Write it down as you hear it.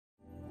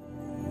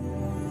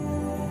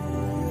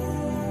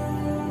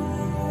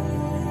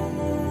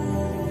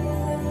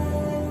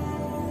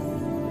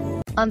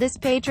On this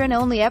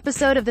patron-only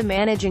episode of the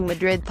Managing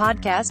Madrid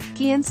podcast,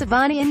 Kiyan,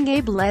 Sobhani and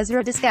Gabe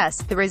Lezra discuss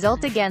the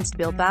result against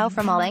Bilbao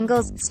from all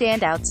angles,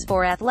 standouts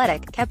for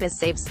Athletic, Kepa's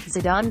saves,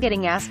 Zidane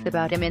getting asked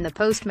about him in the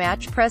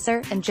post-match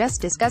presser, and just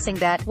discussing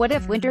that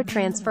what-if winter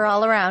transfer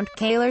all around,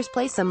 Keylor's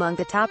place among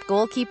the top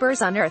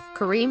goalkeepers on earth,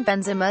 Karim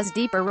Benzema's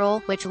deeper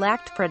role, which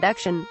lacked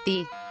production,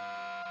 the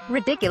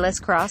ridiculous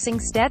crossing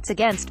stats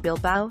against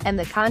Bilbao, and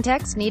the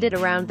context needed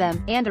around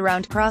them, and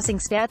around crossing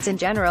stats in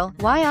general.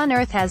 Why on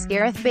earth has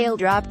Gareth Bale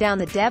dropped down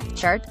the depth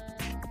chart?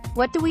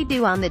 What do we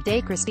do on the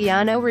day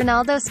Cristiano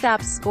Ronaldo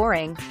stops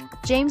scoring?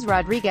 James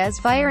Rodriguez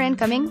fire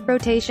incoming,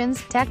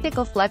 rotations,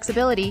 tactical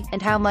flexibility,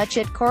 and how much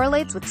it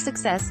correlates with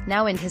success,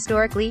 now and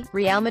historically,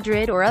 Real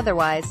Madrid or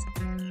otherwise.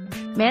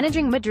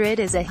 Managing Madrid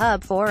is a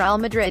hub for all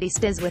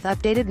Madridistas with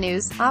updated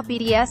news,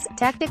 PDS,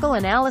 tactical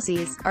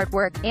analyses,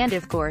 artwork, and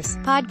of course,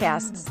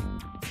 podcasts.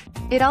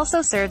 It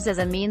also serves as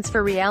a means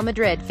for Real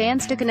Madrid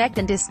fans to connect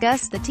and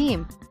discuss the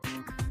team.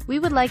 We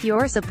would like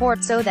your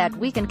support so that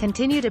we can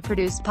continue to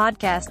produce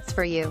podcasts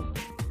for you.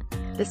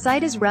 The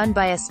site is run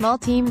by a small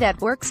team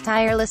that works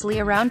tirelessly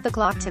around the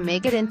clock to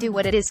make it into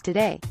what it is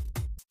today.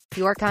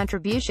 Your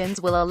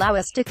contributions will allow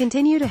us to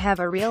continue to have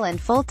a real and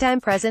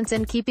full-time presence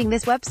in keeping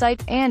this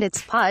website, and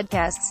its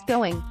podcasts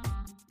going.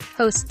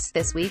 Hosts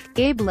this week,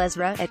 Gabe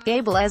Lezra at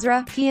Gabe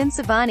Lezra, Kiyan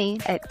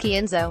Sobhani at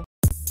Kiyanzo.